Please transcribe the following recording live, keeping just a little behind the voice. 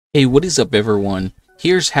Hey, what is up everyone?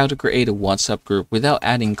 Here's how to create a WhatsApp group without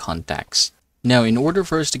adding contacts. Now, in order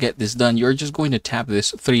for us to get this done, you're just going to tap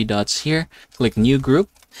this three dots here, click new group,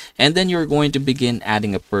 and then you're going to begin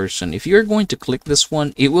adding a person. If you're going to click this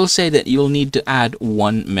one, it will say that you'll need to add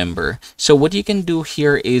one member. So what you can do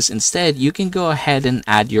here is instead you can go ahead and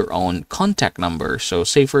add your own contact number. So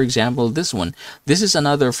say for example this one. This is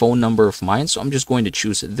another phone number of mine, so I'm just going to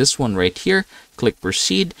choose this one right here. Click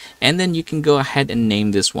proceed, and then you can go ahead and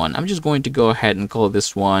name this one. I'm just going to go ahead and call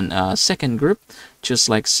this one second group, just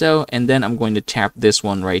like so, and then I'm going to tap this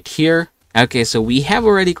one right here. Okay, so we have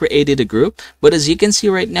already created a group, but as you can see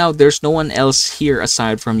right now, there's no one else here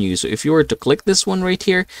aside from you. So if you were to click this one right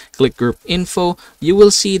here, click group info, you will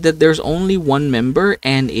see that there's only one member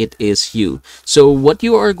and it is you. So what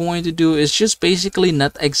you are going to do is just basically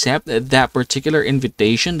not accept that particular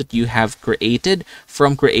invitation that you have created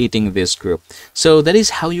from creating this group. So that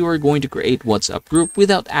is how you are going to create WhatsApp group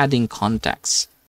without adding contacts.